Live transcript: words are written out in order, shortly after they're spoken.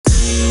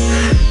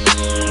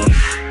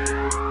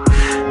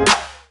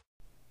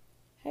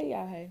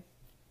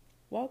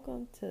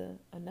Welcome to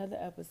another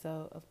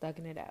episode of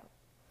Thugging It Out.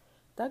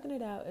 Thugging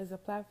It Out is a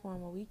platform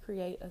where we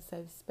create a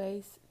safe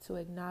space to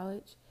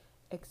acknowledge,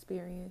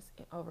 experience,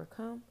 and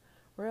overcome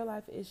real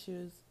life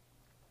issues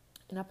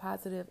in a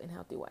positive and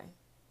healthy way.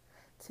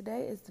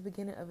 Today is the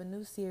beginning of a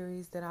new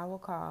series that I will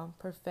call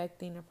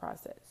Perfecting the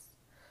Process.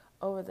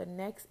 Over the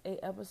next 8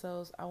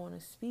 episodes, I want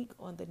to speak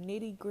on the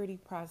nitty gritty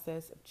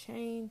process of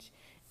change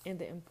and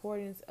the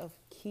importance of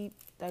keep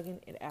thugging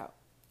it out.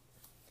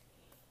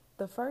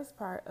 The first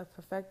part of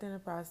perfecting the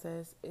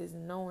process is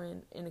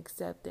knowing and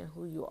accepting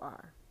who you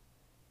are.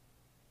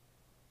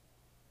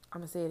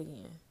 I'm going to say it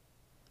again.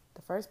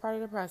 The first part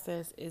of the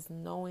process is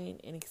knowing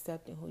and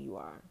accepting who you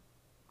are.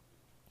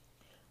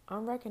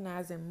 I'm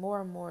recognizing more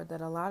and more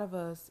that a lot of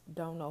us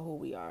don't know who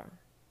we are.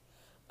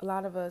 A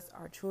lot of us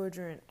are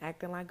children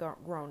acting like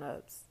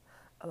grown-ups.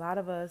 A lot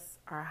of us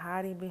are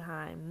hiding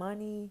behind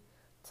money,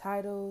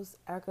 titles,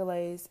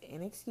 accolades,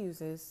 and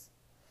excuses.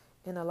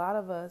 And a lot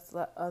of us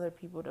let other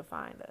people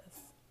define us.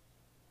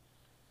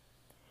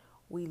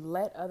 We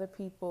let other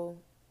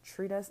people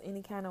treat us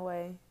any kind of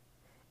way.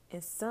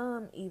 And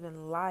some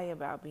even lie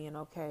about being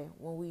okay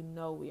when we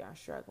know we are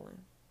struggling.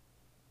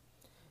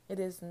 It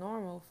is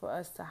normal for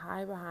us to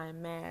hide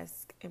behind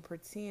masks and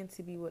pretend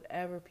to be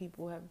whatever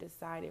people have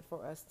decided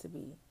for us to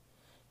be.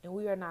 And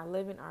we are not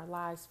living our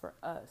lives for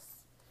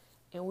us.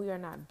 And we are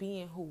not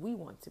being who we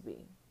want to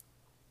be.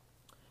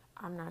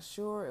 I'm not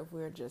sure if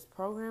we're just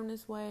programmed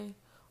this way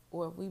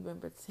or if we've been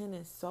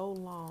pretending so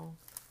long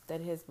that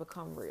it has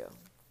become real.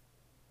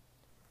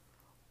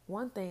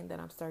 One thing that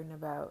I'm certain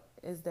about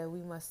is that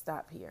we must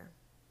stop here.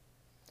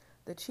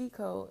 The cheat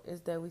code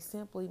is that we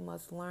simply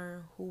must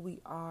learn who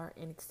we are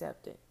and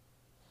accept it.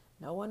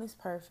 No one is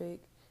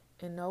perfect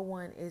and no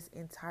one is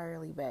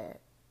entirely bad.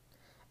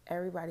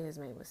 Everybody has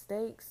made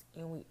mistakes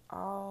and we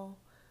all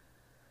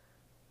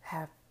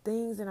have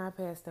things in our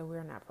past that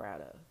we're not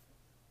proud of.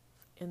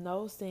 And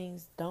those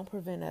things don't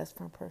prevent us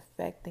from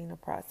perfecting the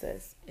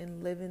process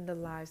and living the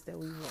lives that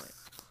we want.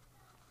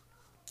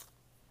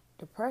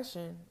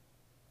 Depression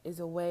is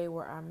a way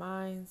where our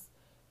minds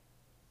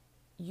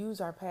use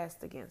our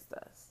past against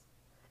us.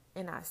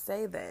 And I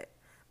say that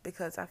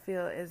because I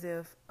feel as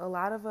if a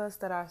lot of us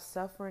that are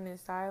suffering in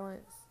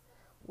silence,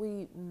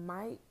 we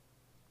might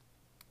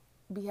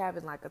be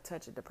having like a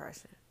touch of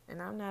depression.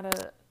 And I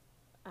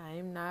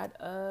am not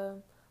a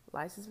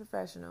licensed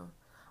professional,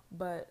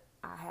 but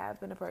I have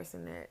been a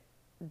person that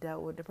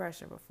dealt with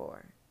depression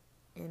before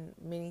in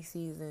many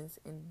seasons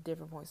in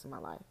different points in my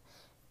life.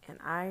 And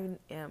I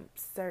am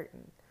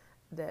certain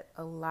that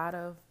a lot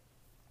of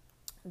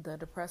the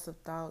depressive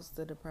thoughts,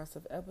 the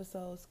depressive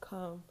episodes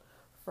come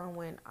from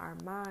when our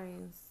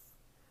minds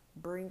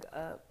bring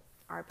up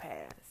our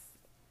past.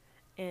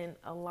 And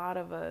a lot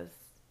of us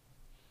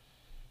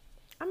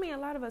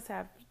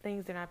have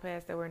things in our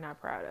past that we're not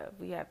proud of.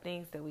 We have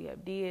things that we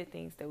have did,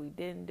 things that we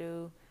didn't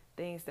do,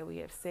 things that we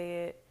have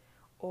said,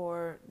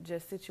 or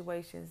just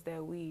situations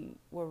that we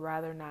would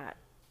rather not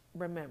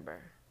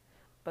remember.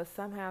 But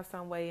somehow,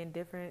 some way, in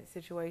different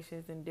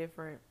situations, in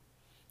different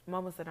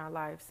moments in our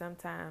life,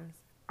 sometimes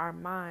our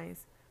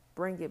minds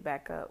bring it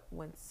back up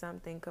when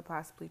something could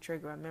possibly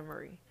trigger a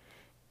memory.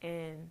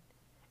 And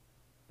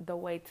the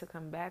way to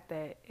combat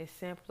that is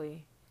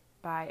simply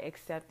by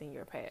accepting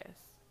your past.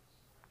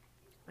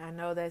 I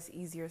know that's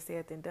easier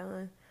said than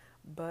done,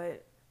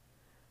 but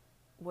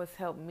what's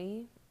helped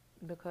me,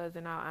 because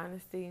in all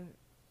honesty,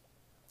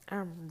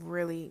 I'm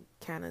really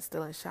kind of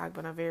still in shock,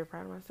 but I'm very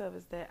proud of myself,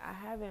 is that I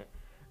haven't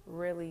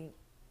really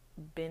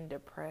been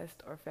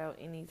depressed or felt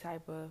any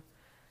type of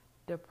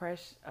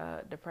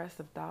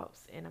depressive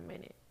thoughts in a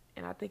minute.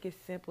 And I think it's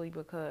simply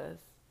because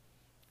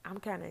I'm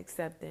kind of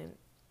accepting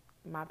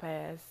my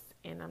past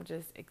and I'm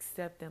just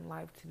accepting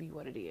life to be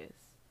what it is.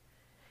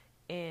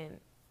 And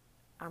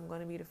I'm going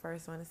to be the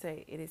first one to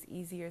say it is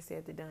easier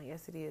said than done.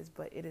 Yes, it is,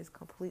 but it is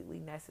completely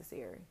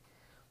necessary.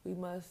 We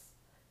must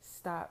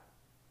stop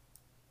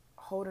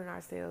holding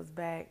ourselves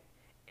back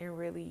and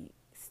really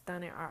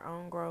stunning our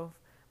own growth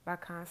by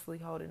constantly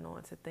holding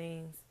on to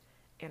things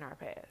in our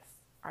past.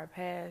 Our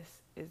past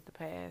is the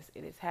past.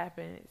 It has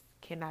happened. It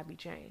cannot be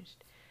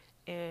changed.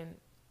 And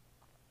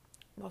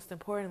most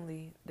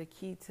importantly, the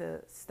key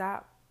to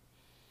stop,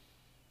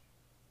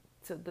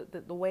 to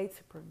the way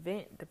to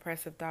prevent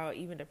depressive thought,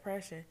 even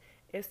depression,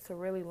 is to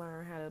really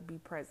learn how to be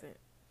present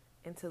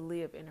and to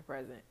live in the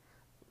present.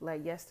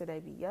 Let yesterday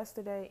be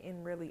yesterday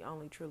and really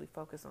only truly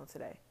focus on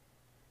today.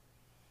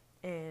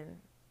 And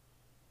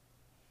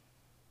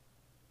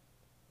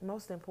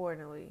most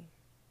importantly,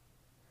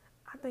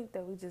 I think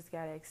that we just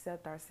got to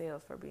accept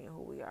ourselves for being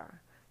who we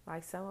are.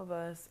 Like, some of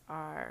us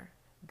are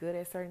good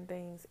at certain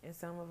things and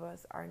some of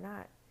us are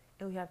not.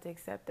 And we have to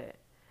accept that.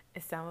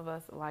 And some of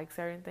us like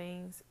certain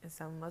things and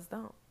some of us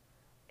don't.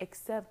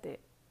 Accept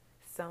it.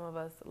 Some of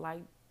us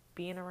like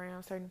being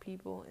around certain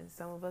people and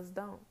some of us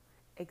don't.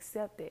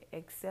 Accept it.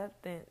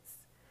 Acceptance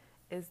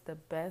is the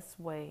best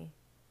way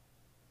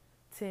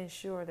to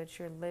ensure that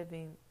you're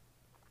living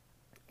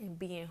and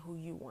being who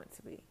you want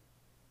to be.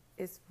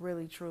 It's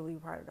really, truly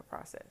part of the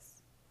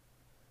process.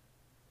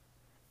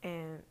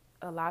 And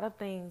a lot of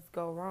things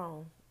go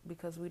wrong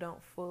because we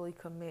don't fully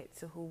commit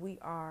to who we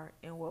are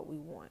and what we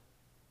want.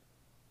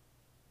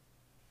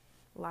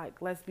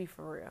 Like, let's be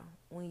for real.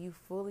 When you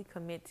fully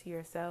commit to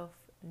yourself,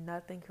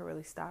 nothing can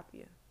really stop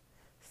you.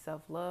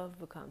 Self love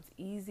becomes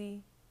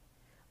easy,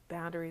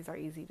 boundaries are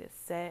easy to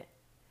set,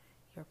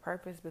 your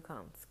purpose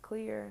becomes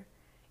clear,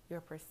 your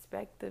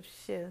perspective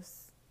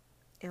shifts,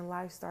 and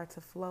life starts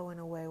to flow in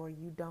a way where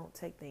you don't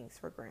take things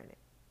for granted.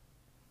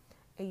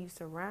 And you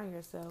surround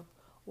yourself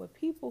with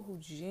people who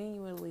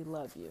genuinely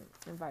love you,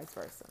 and vice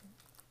versa.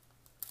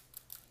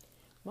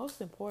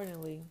 Most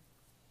importantly,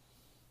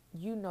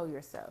 you know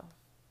yourself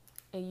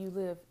and you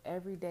live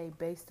every day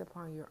based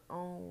upon your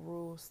own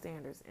rules,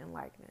 standards, and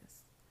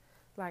likeness.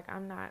 Like,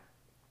 I'm not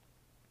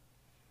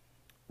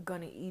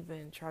gonna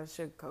even try to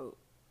sugarcoat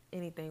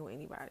anything with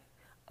anybody.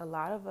 A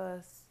lot of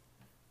us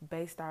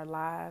based our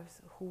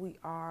lives, who we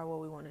are, what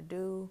we want to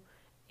do,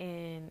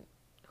 and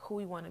who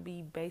we want to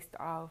be based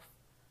off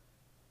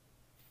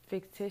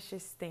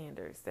fictitious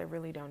standards that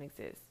really don't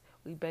exist.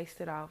 We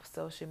based it off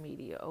social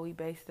media, or we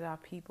based it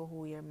off people who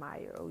we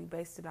admire, or we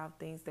based it off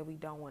things that we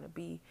don't want to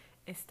be,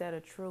 instead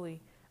of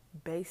truly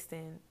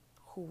basing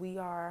who we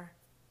are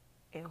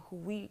and who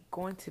we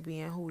going to be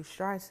and who we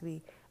strive to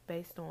be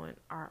based on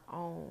our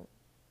own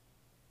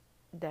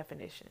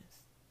definitions.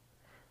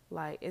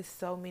 Like, it's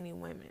so many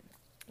women.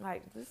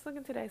 Like, just look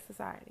in today's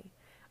society.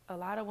 A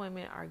lot of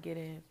women are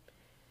getting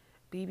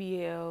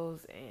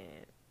BBLs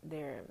and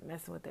they're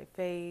messing with their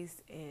face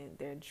and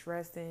they're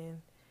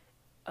dressing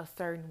a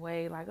certain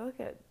way. Like, look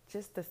at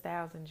just the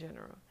styles in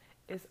general.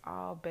 It's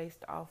all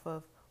based off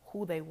of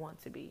who they want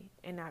to be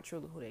and not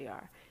truly who they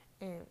are.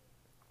 And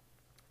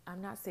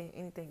I'm not saying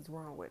anything's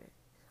wrong with it.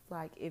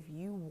 Like, if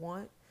you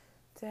want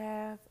to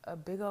have a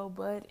big old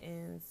butt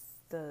and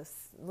the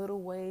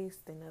little waist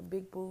and the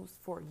big boobs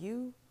for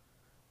you,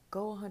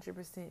 go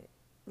 100%,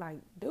 like,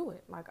 do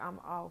it. Like, I'm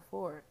all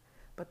for it.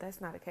 But that's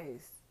not the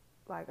case.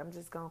 Like, I'm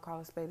just going to call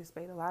a spade a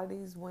spade. A lot of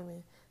these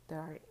women that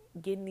are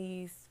getting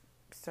these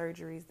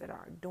surgeries, that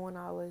are doing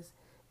all this,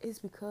 is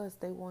because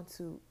they want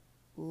to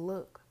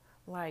look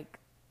like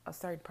a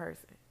certain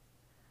person.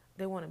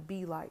 They want to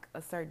be like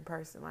a certain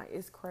person. Like,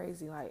 it's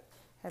crazy. Like,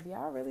 have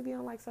y'all really been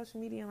on, like, social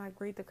media and, like,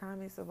 read the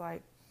comments of,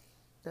 like,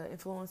 the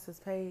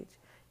influencers page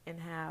and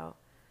how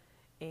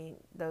and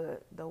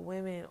the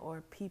women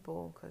or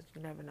people, because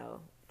you never know,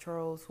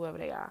 trolls, whoever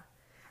they are,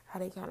 how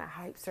they kind of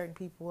hype certain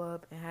people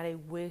up and how they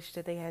wish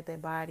that they had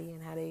that body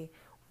and how they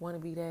want to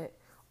be that,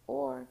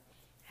 or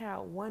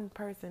how one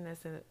person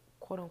that's a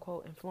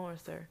quote-unquote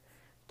influencer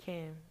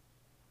can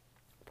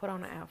put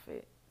on an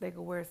outfit, they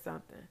could wear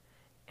something,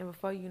 and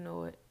before you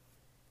know it,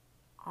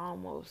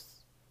 almost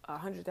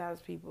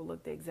 100,000 people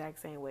look the exact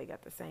same way,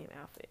 got the same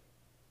outfit.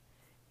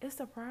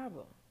 It's a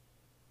problem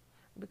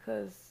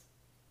because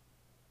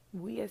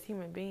we as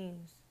human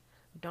beings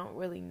don't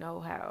really know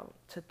how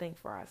to think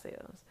for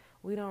ourselves.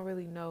 We don't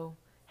really know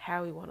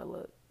how we want to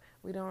look.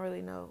 We don't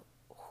really know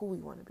who we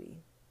want to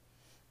be.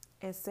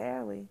 And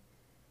sadly,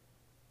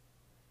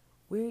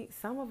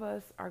 some of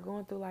us are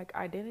going through, like,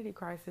 identity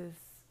crisis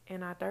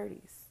in our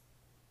 30s.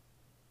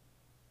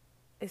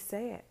 It's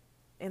sad.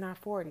 In our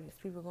 40s,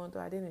 people are going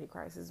through identity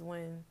crisis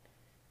when,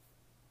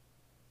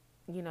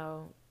 you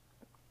know,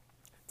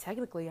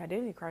 technically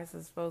identity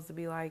crisis is supposed to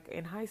be like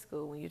in high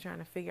school when you're trying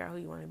to figure out who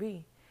you want to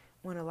be.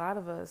 When a lot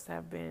of us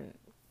have been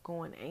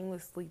going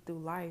aimlessly through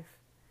life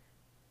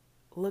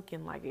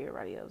looking like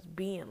everybody else,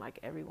 being like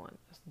everyone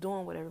else,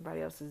 doing what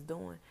everybody else is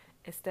doing,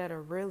 instead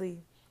of really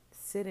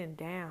sitting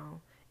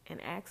down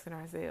and asking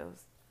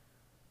ourselves,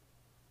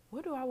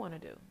 what do I want to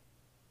do?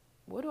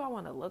 What do I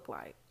want to look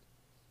like?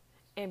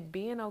 And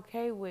being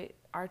okay with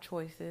our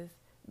choices,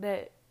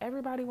 that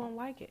everybody won't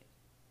like it.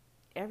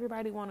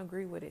 Everybody won't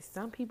agree with it.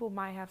 Some people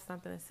might have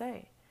something to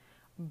say,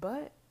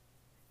 but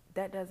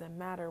that doesn't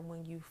matter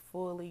when you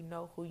fully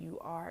know who you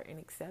are and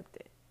accept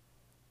it.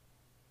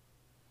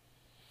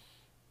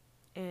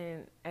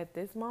 And at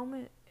this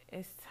moment,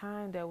 it's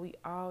time that we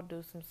all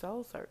do some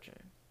soul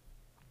searching.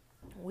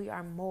 We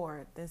are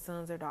more than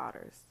sons or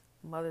daughters,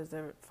 mothers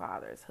or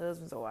fathers,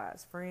 husbands or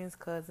wives, friends,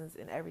 cousins,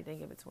 and everything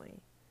in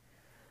between.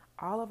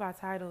 All of our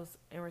titles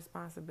and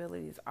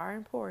responsibilities are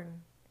important,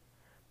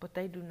 but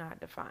they do not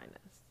define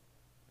us.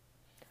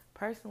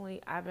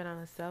 Personally, I've been on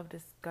a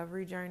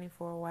self-discovery journey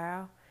for a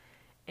while,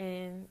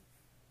 and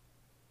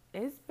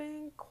it's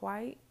been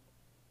quite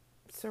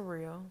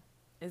surreal.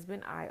 It's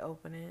been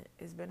eye-opening.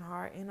 It's been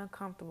hard and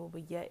uncomfortable,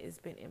 but yet it's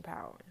been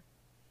empowering.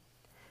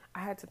 I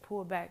had to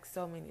pull back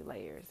so many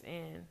layers,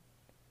 and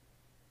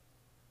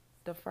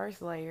the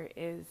first layer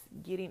is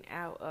getting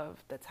out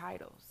of the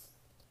titles.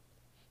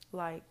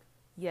 Like,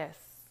 yes,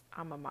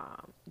 I'm a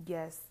mom.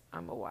 Yes,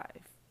 I'm a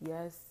wife.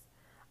 Yes,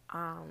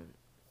 I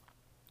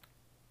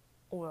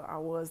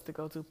was the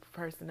go-to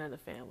person in the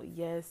family.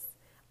 Yes,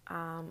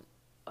 I'm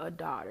a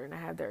daughter and I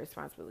have that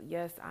responsibility.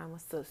 Yes, I'm a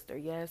sister.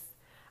 Yes,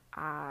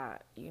 I,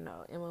 am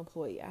an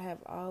employee. I have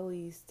all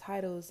these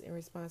titles and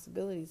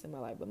responsibilities in my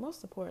life. But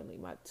most importantly,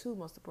 my two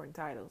most important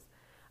titles,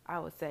 I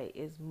would say,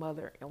 is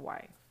mother and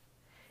wife.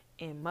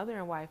 And mother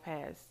and wife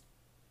has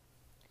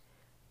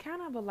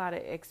kind of a lot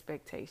of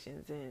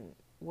expectations and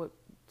what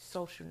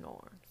social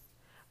norms.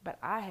 But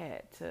I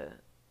had to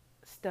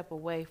step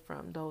away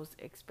from those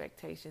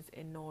expectations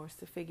and norms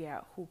to figure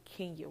out who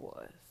Kenya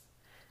was.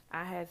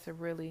 I had to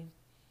really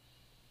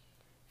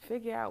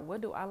figure out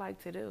what do I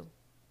like to do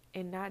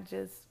and not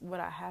just what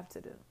I have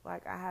to do.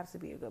 Like I have to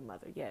be a good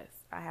mother. Yes,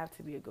 I have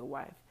to be a good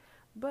wife.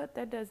 But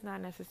that does not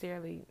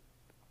necessarily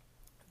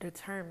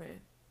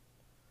determine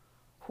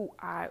who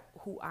I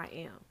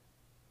am.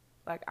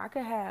 Like I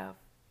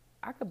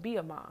could be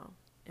a mom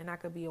and I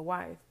could be a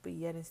wife, but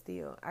yet and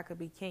still I could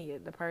be Kenya,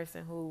 the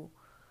person who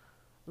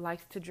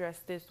likes to dress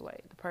this way,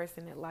 the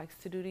person that likes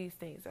to do these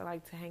things. I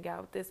like to hang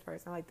out with this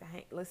person. I like to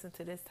listen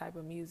to this type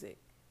of music.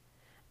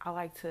 I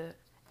like to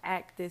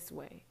act this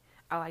way.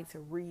 I like to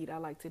read. I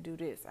like to do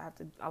this.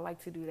 I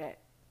like to do that.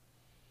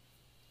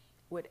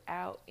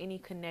 Without any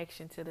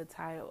connection to the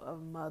title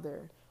of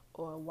mother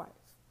or wife.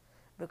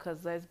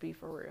 Because let's be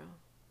for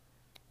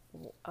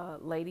real.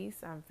 Ladies,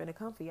 I'm finna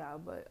come for y'all,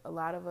 but a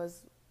lot of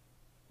us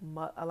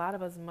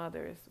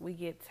mothers, we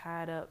get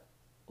tied up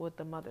with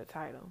the mother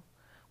title,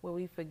 where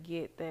we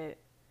forget that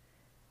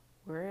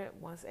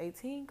once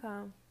 18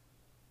 come,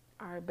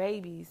 our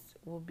babies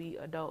will be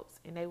adults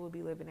and they will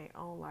be living their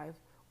own life,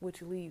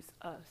 which leaves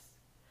us.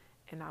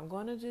 And I'm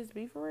gonna just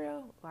be for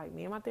real. Like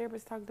me and my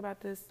therapist talked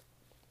about this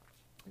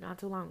not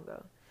too long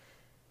ago.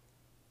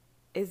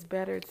 It's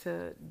better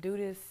to do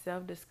this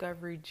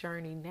self-discovery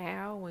journey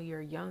now when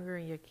you're younger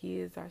and your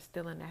kids are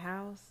still in the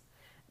house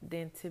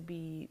than to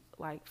be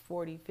like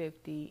 40,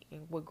 50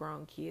 and with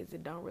grown kids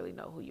that don't really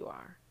know who you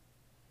are.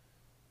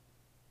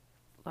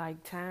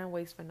 Like time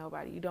waits for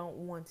nobody. You don't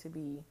want to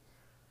be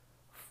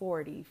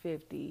 40,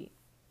 50,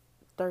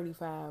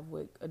 35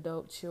 with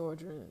adult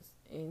children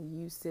and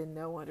you sitting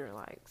there wondering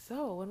like,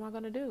 so what am I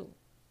going to do?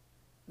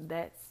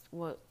 That's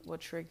what will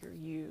trigger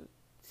you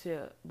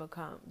to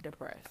become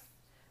depressed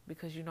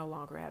because you no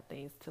longer have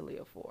things to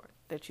live for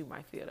that you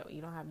might feel that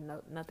you don't have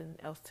nothing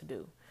else to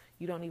do.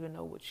 You don't even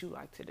know what you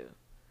like to do.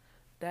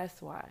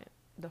 That's why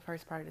the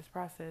first part of this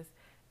process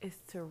is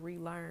to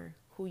relearn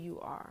who you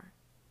are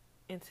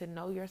and to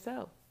know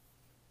yourself.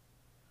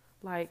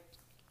 Like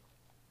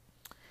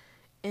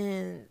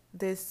in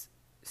this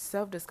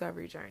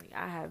self-discovery journey,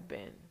 I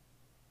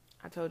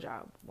told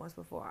y'all once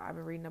before, I've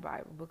been reading the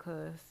Bible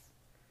because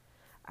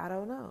I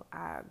don't know.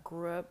 I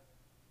grew up,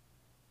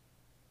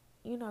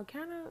 I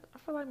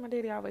feel like my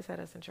daddy always had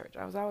us in church.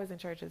 I was always in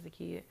church as a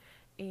kid.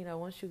 And,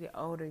 once you get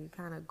older, you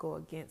kind of go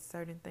against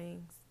certain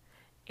things.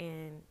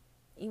 And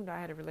even though I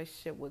had a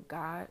relationship with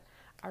God,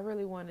 I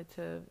really wanted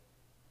to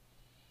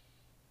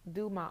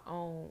do my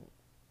own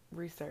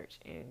research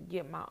and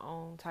get my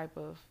own type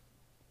of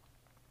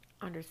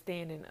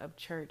understanding of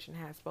church and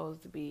how it's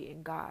supposed to be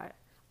in God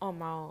on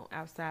my own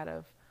outside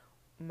of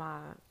my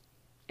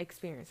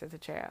experience as a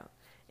child.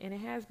 And it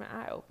has been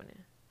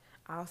eye-opening.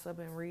 I also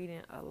been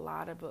reading a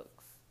lot of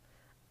books.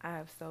 I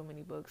have so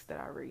many books that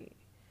I read.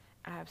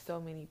 I have so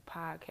many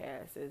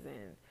podcasts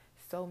and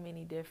so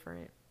many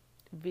different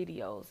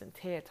videos and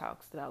TED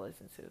Talks that I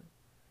listen to.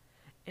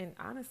 And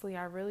honestly,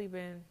 I've really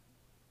been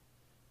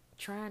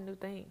trying new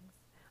things,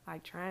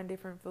 like trying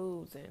different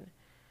foods and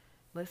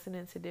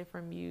listening to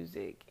different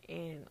music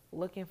and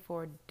looking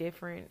for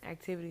different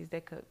activities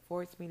that could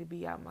force me to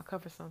be out of my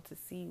comfort zone to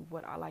see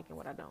what I like and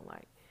what I don't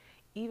like.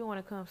 Even when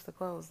it comes to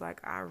clothes, like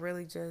I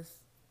really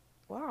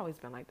I've always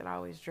been like that. I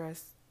always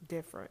dress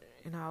different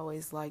and I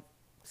always like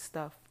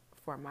stuff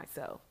for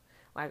myself.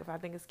 Like if I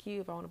think it's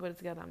cute, if I want to put it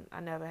together, I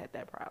never had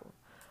that problem.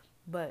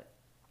 But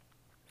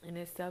in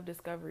this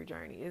self-discovery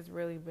journey, it's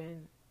really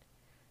been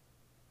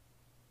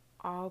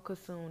all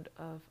consumed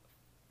of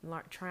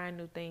trying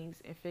new things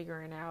and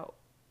figuring out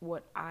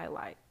what I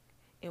like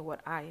and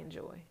what I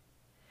enjoy.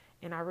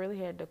 And I really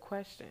had to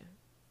question,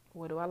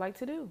 what do I like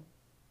to do?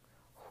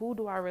 Who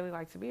do I really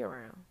like to be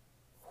around?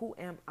 Who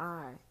am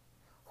I?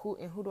 Who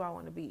do I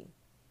want to be?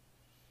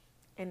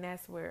 And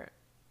that's where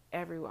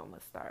everyone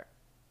must start.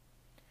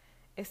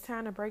 It's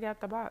time to break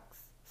out the box.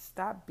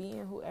 Stop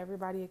being who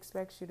everybody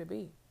expects you to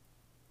be.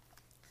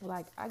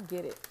 Like, I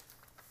get it.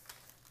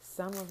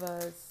 Some of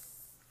us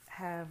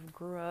have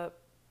grew up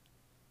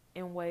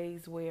in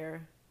ways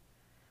where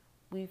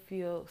we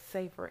feel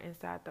safer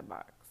inside the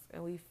box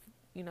and we,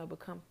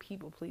 become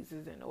people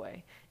pleasers in a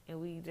way. And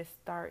we just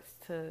start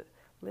to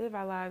live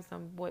our lives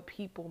on what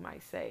people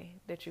might say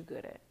that you're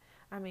good at.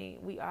 I mean,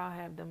 we all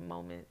have the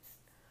moments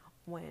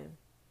when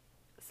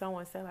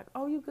someone say like,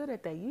 oh, you're good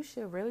at that. You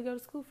should really go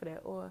to school for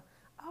that. Or,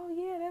 oh,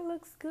 yeah, that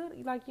looks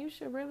good. Like, you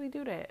should really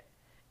do that.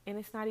 And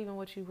it's not even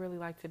what you really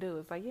like to do.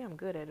 It's like, yeah, I'm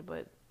good at it,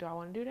 but do I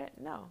want to do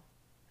that? No.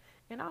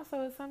 And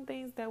also, it's some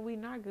things that we're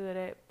not good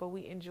at, but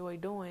we enjoy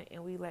doing,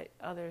 and we let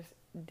others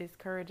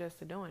discourage us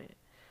to doing it.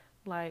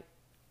 Like,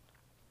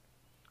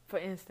 for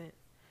instance,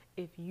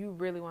 if you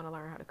really want to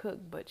learn how to cook,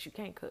 but you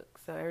can't cook,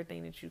 so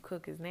everything that you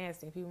cook is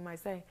nasty, and people might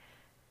say,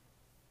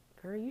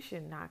 girl, you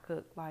should not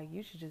cook. Like,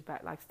 you should just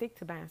stick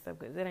to buying stuff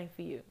because it ain't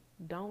for you.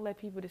 Don't let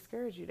people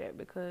discourage you that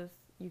because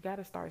you got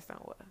to start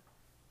somewhere.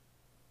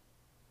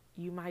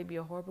 You might be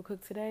a horrible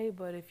cook today,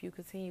 but if you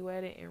continue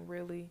at it and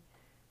really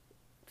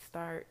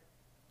start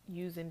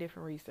using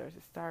different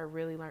resources, start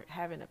really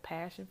having a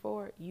passion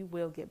for it, you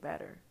will get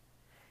better.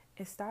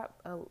 And stop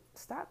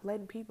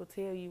letting people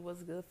tell you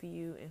what's good for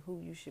you and who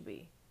you should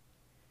be.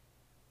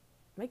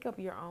 Make up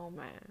your own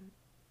mind.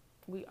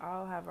 We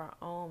all have our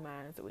own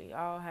minds. We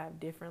all have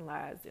different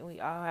lives, and we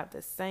all have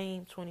the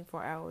same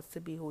 24 hours to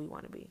be who we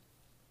want to be.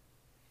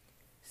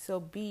 So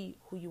be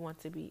who you want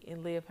to be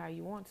and live how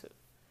you want to,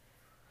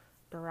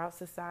 throughout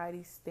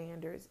society's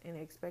standards and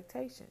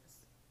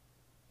expectations.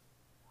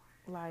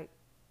 Like,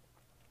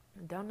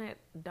 don't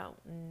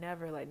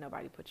never let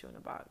nobody put you in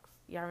a box.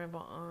 Y'all remember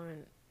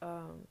on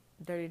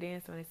Dirty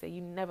Dancing when they say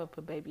you never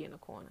put baby in a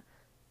corner.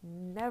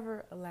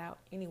 Never allow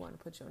anyone to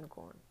put you in a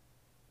corner.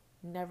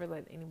 Never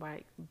let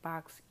anybody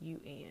box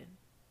you in.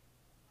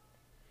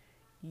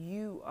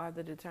 You are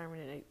the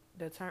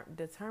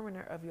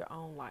determiner of your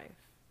own life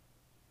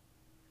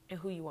and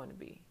who you want to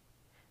be.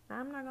 Now,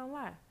 I'm not gonna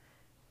lie.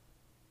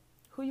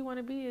 Who you want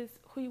to be is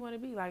who you want to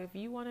be. Like, if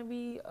you want to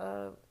be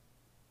a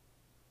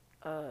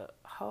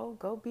hoe,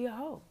 go be a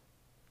hoe.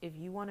 If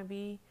you want to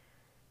be,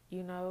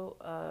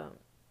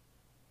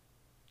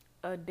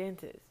 a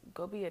dentist,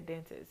 go be a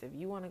dentist. If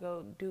you want to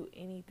go do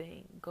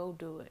anything, go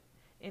do it.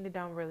 And it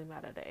don't really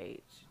matter the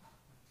age.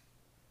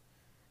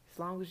 As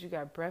long as you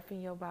got breath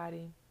in your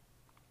body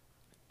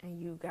and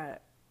you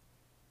got,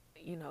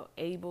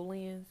 able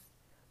limbs,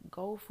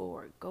 go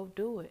for it. Go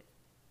do it.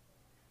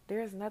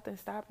 There's nothing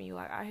stopping you.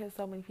 Like, I hear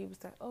so many people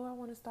say, oh, I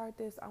want to start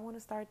this, I want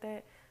to start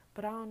that,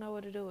 but I don't know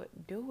what to do it.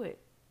 Do it.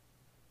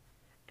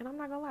 And I'm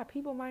not going to lie,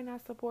 people might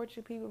not support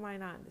you, people might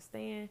not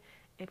understand,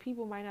 and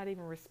people might not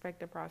even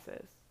respect the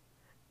process.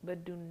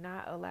 But do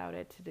not allow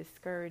that to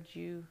discourage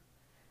you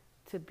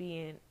to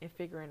being and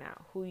figuring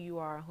out who you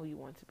are and who you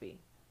want to be.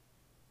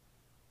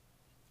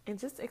 And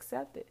just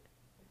accept it.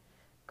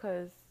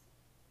 Because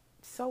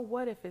so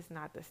what if it's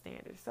not the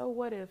standard? So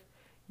what if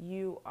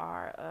you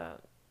are a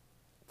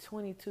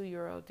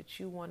 22-year-old that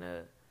you want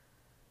to,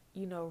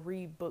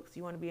 read books,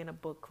 you want to be in a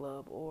book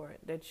club, or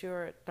that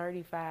you're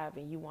 35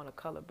 and you want to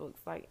color books.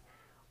 Like,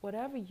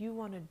 whatever you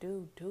want to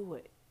do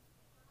it.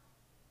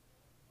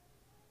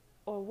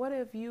 Or what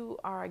if you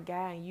are a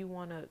guy and you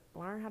want to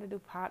learn how to do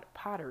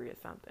pottery or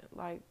something?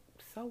 Like,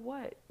 so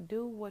what?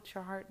 Do what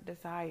your heart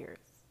desires.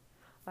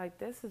 Like,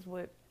 this is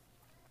what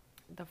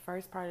the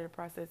first part of the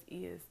process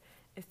is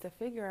to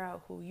figure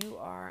out who you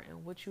are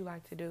and what you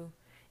like to do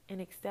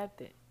and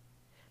accept it.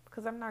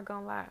 Because I'm not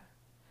going to lie.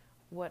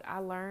 What I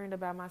learned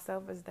about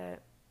myself is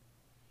that,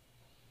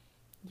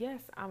 yes,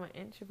 I'm an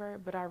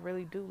introvert, but I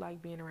really do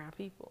like being around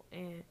people.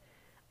 And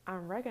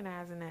I'm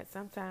recognizing that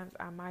sometimes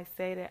I might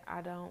say that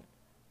I don't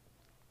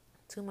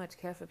too much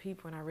care for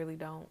people and I really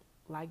don't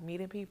like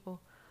meeting people,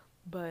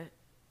 but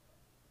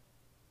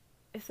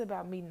it's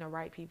about meeting the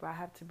right people. I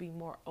have to be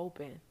more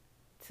open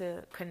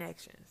to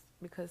connections,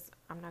 because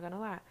I'm not gonna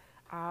lie,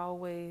 I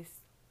always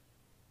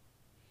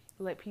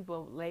let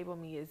people label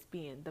me as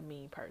being the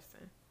mean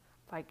person.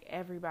 Like,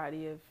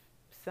 everybody, if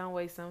some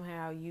way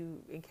somehow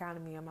you encounter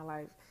me in my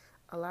life,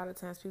 a lot of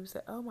times people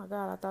say, oh my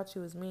God, I thought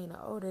you was mean,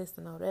 or oh this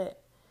and oh that.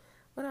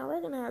 But I'm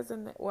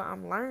recognizing that,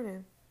 I'm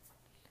learning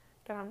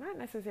that I'm not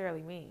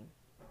necessarily mean.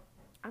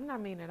 I'm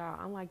not mean at all.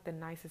 I'm like the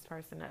nicest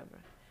person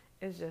ever.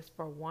 It's just,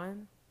 for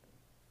one,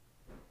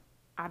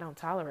 I don't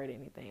tolerate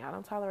anything. I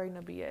don't tolerate no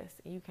BS.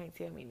 And you can't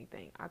tell me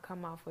anything. I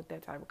come off with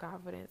that type of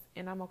confidence,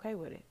 and I'm okay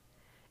with it.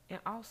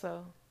 And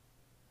also,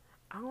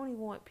 I only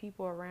want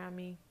people around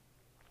me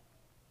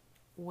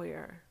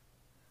where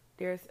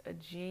there's a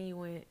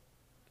genuine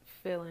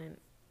feeling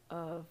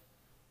of,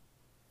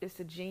 it's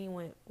a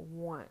genuine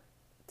want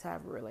to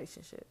have a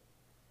relationship.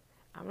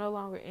 I'm no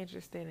longer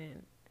interested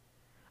in,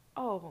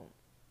 oh,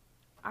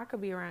 I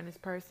could be around this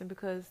person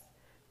because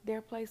they're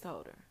a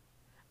placeholder.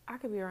 I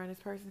could be around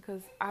this person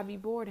because I'd be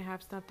bored and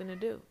have something to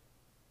do.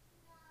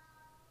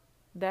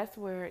 That's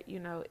where,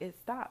 it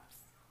stops.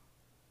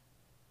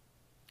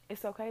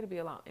 It's okay to be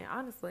alone. And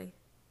honestly,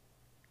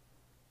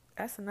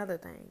 that's another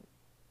thing.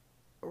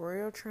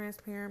 Real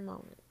transparent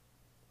moment.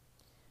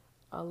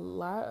 A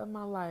lot of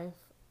my life,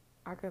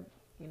 I could,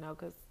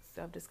 because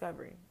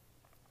self-discovery,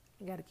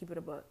 you got to keep it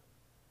a buck.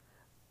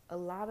 A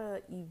lot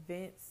of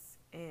events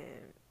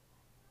and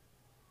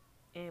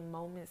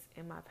moments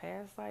in my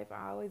past life,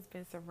 I always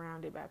been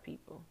surrounded by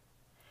people.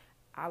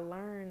 I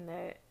learned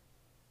that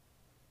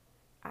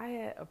I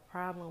had a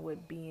problem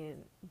with being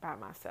by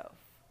myself.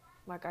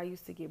 Like, I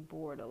used to get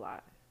bored a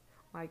lot.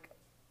 Like,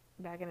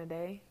 back in the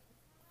day,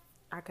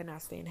 I could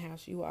not stay in the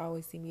house. You will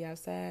always see me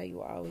outside. You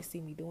will always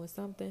see me doing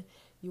something.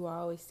 You will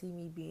always see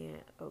me being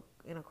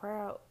in a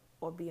crowd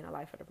or being a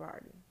life of the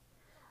party.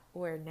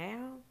 Where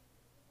now,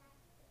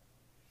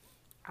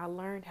 I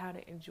learned how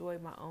to enjoy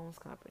my own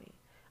company.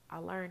 I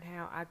learned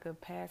how I could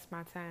pass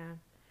my time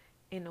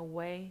in a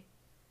way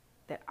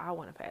that I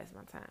want to pass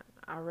my time.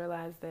 I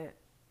realized that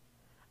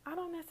I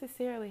don't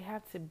necessarily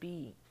have to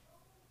be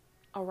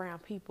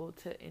around people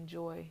to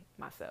enjoy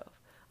myself.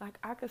 Like,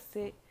 I could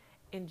sit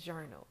and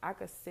journal. I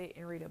could sit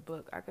and read a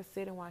book. I could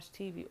sit and watch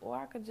TV. Or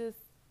I could just,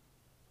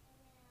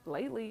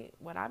 lately,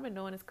 what I've been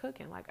doing is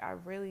cooking. Like, I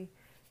really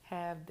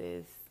have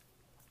this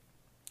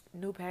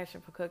new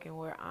passion for cooking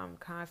where I'm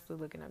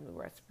constantly looking up new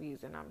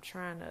recipes and I'm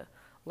trying to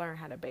learn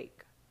how to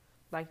bake.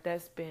 Like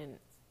that's been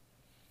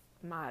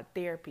my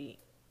therapy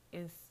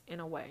in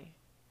a way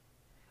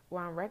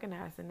where I'm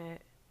recognizing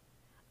that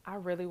I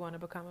really want to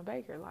become a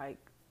baker. Like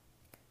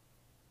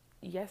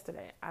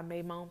yesterday, I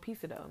made my own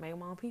pizza dough. I made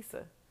my own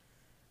pizza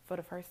for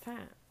the first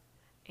time.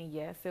 And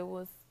yes, it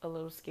was a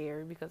little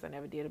scary because I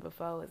never did it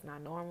before. It's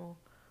not normal,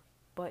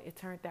 but it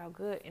turned out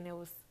good, and I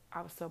was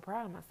so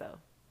proud of myself.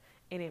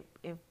 And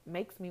it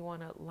makes me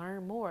want to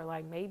learn more.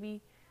 Like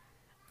maybe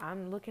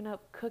I'm looking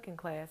up cooking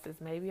classes.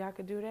 Maybe I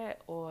could do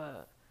that,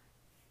 or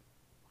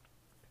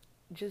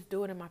just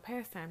do it in my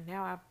pastime.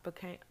 Now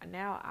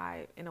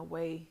I in a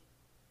way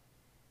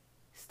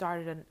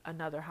started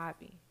another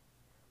hobby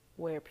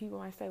where people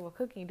might say, well,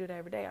 cooking, you do that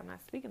every day. I'm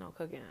not speaking on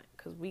cooking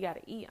because we got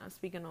to eat. I'm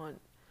speaking on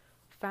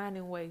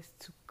finding ways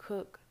to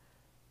cook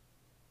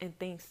and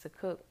things to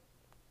cook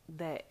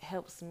that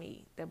helps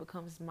me, that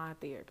becomes my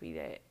therapy,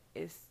 that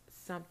is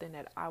something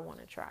that I want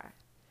to try.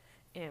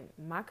 And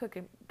my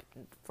cooking,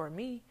 for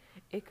me,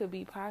 it could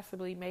be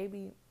possibly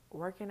maybe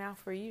working out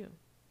for you,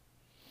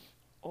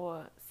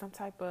 or some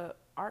type of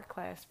art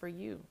class for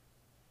you,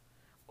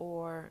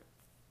 or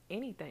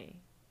anything.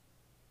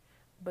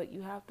 But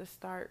you have to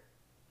start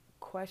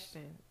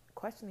questioning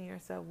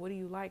yourself. What do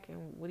you like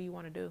and what do you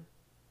want to do?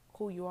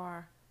 Who you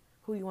are,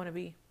 who you want to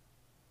be.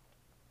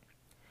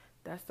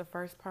 That's the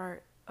first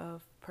part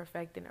of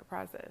perfecting the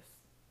process.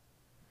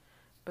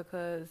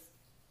 Because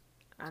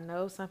I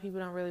know some people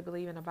don't really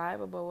believe in the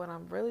Bible, but what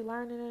I'm really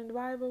learning in the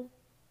Bible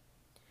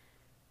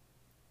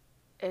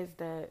is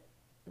that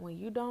when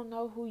you don't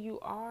know who you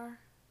are,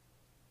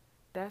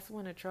 that's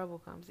when the trouble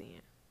comes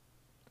in.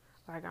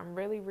 Like I'm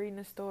really reading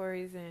the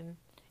stories and,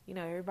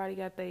 everybody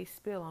got their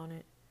spill on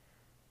it.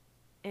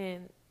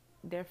 And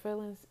their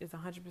feelings is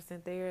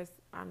 100% theirs.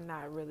 I'm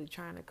not really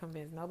trying to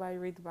convince nobody to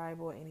read the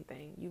Bible or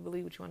anything. You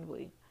believe what you want to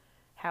believe.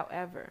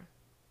 However,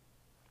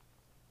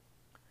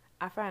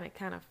 I find it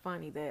kind of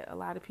funny that a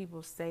lot of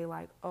people say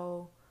like,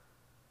 oh,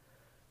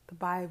 the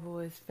Bible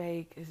is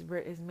fake,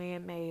 is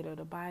man-made, or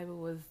the Bible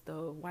was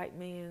the white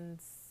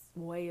man's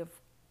way of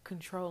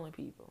controlling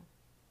people.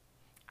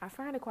 I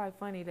find it quite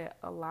funny that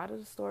a lot of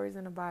the stories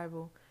in the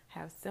Bible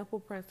have simple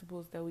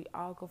principles that we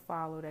all could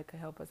follow that could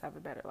help us have a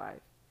better life.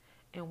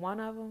 And one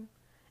of them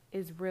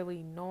is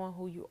really knowing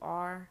who you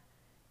are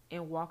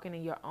and walking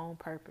in your own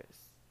purpose.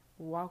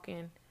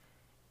 Walking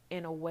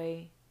in a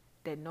way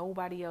that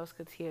nobody else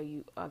could tell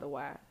you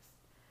otherwise.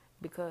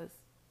 Because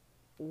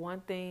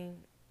one thing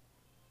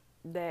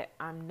that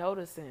I'm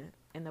noticing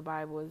in the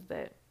Bible is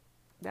that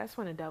that's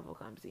when the devil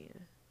comes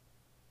in.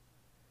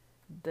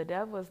 The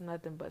devil is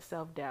nothing but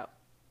self-doubt.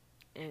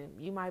 And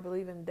you might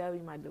believe in the devil,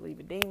 you might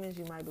believe in demons,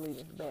 you might believe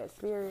in bad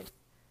spirits,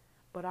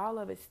 but all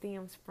of it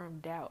stems from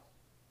doubt.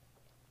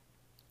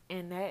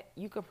 And that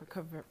you could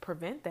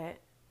prevent that.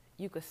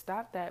 You could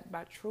stop that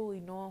by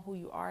truly knowing who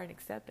you are and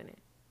accepting it.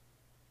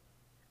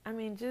 I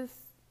mean, just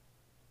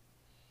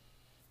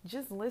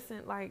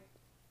listen, like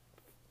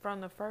from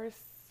the first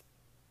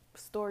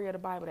story of the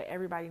Bible that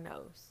everybody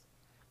knows,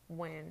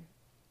 when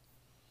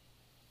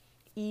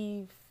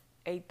Eve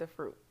ate the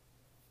fruit.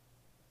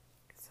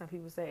 Some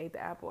people say ate the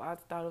apple. I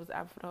thought it was the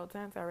apple for the whole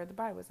time, so I read the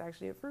Bible. It's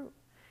actually a fruit.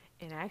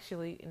 And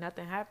actually,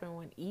 nothing happened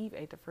when Eve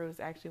ate the fruit. It's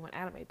actually when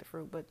Adam ate the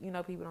fruit. But,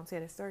 people don't tell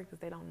that story because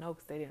they don't know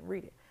because they didn't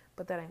read it.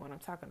 But that ain't what I'm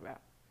talking about.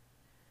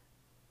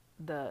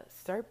 The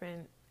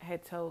serpent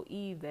had told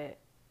Eve that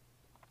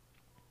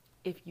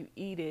if you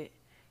eat it,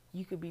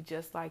 you could be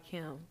just like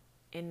him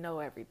and know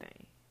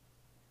everything.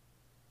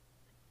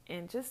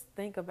 And just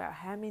think about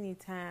how many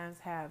times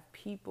have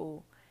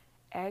people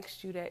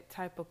asked you that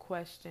type of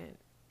question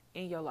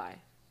in your life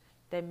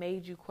that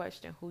made you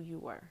question who you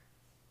were.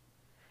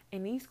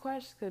 And these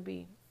questions could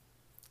be,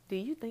 do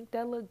you think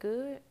that look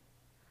good?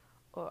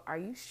 Or are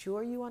you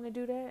sure you want to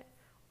do that?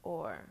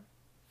 Or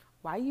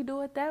why you do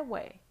it that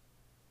way?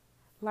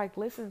 Like,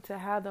 listen to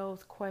how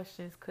those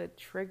questions could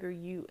trigger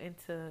you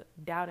into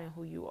doubting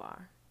who you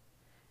are.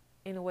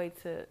 And a way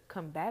to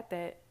combat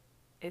that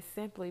is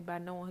simply by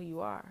knowing who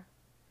you are.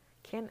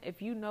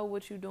 If you know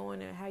what you're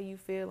doing and how you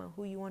feel and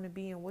who you want to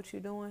be and what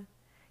you're doing,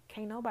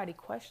 can't nobody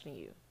question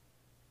you.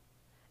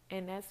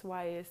 And that's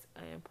why it's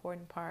an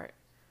important part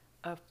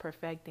of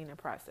perfecting the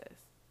process.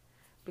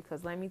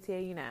 Because let me tell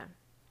you now,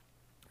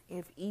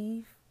 if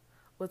Eve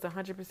was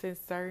 100%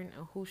 certain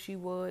of who she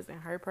was and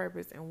her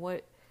purpose and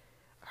what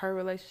her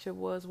relationship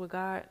was with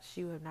God,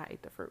 she would have not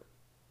ate the fruit.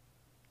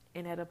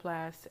 And that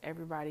applies to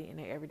everybody in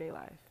their everyday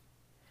life.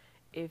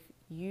 If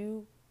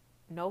you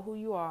know who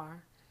you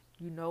are,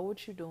 you know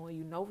what you're doing,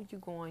 you know where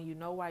you're going, you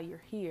know why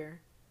you're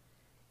here,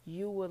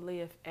 you will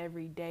live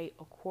every day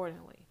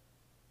accordingly.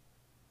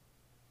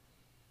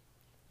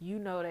 You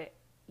know that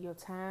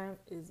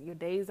your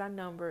days are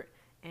numbered,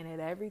 and that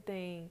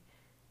everything,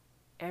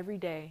 every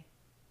day,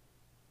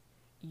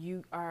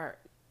 you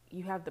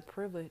have the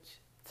privilege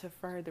to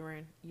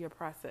furthering your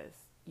process.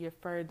 You're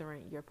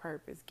furthering your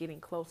purpose, getting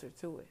closer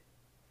to it.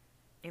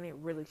 And it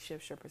really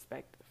shifts your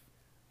perspective.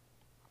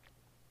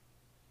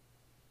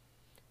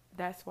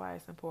 That's why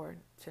it's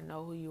important to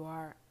know who you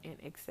are and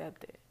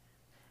accept it.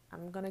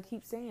 I'm going to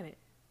keep saying it.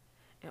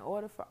 In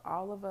order for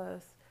all of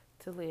us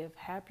to live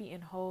happy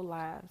and whole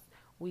lives,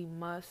 we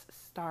must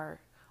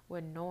start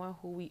with knowing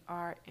who we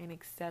are and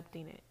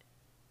accepting it.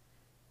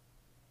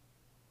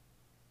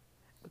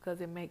 Because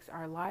it makes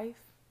our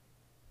life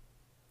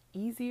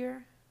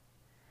easier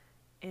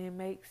and it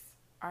makes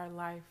our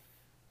life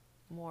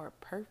more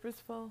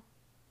purposeful,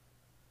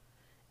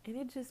 and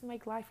it just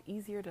makes life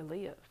easier to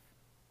live.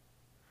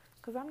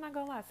 Because I'm not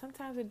going to lie,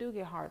 sometimes it do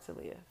get hard to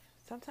live.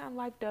 Sometimes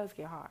life does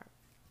get hard.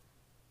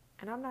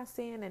 And I'm not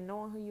saying that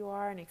knowing who you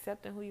are and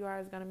accepting who you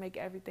are is going to make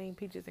everything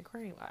peaches and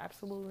cream.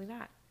 Absolutely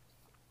not.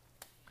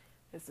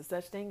 It's a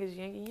such thing as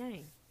yin and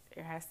yang.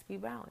 There has to be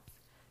balance.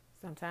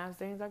 Sometimes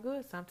things are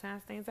good,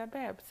 sometimes things are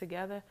bad, but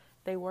together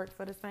they work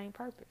for the same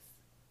purpose.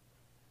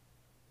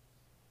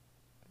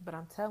 But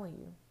I'm telling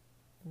you,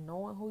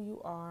 knowing who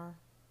you are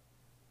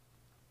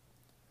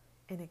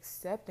and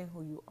accepting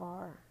who you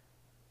are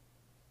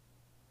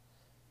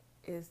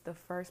is the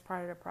first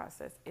part of the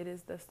process. It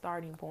is the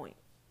starting point.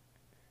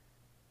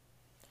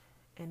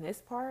 And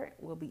this part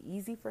will be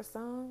easy for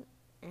some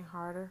and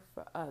harder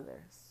for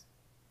others.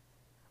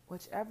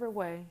 Whichever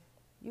way,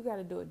 you got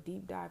to do a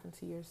deep dive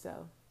into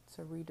yourself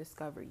to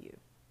rediscover you.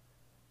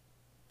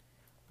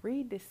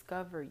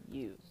 Rediscover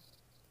you.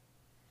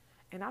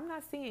 And I'm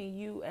not seeing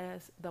you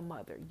as the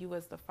mother, you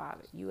as the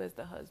father, you as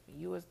the husband,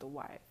 you as the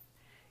wife,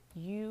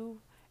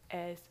 you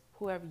as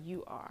whoever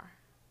you are,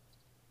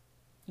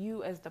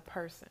 you as the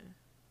person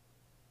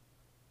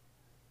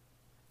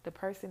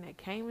that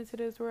came into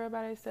this world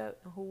by themselves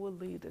and who will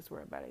leave this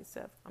world by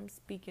themselves. I'm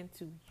speaking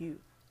to you.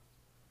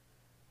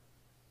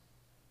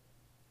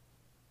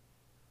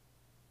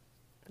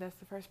 That's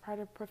the first part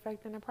of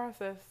perfecting the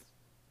process.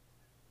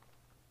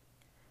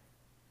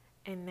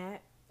 And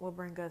that will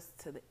bring us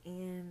to the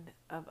end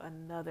of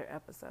another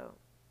episode.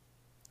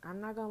 I'm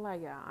not gonna lie,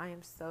 y'all, I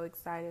am so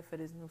excited for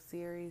this new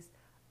series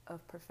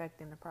of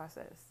perfecting the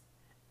process.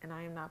 And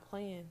I am not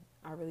playing.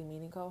 I really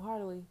mean it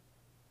cold-heartedly.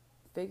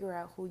 Figure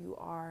out who you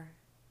are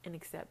and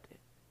accept it.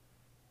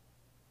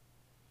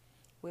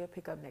 We'll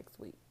pick up next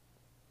week.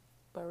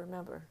 But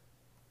remember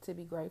to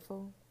be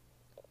grateful,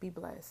 be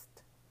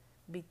blessed,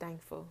 be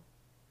thankful,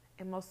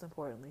 and most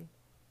importantly,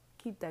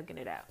 keep thugging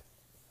it out.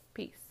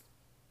 Peace.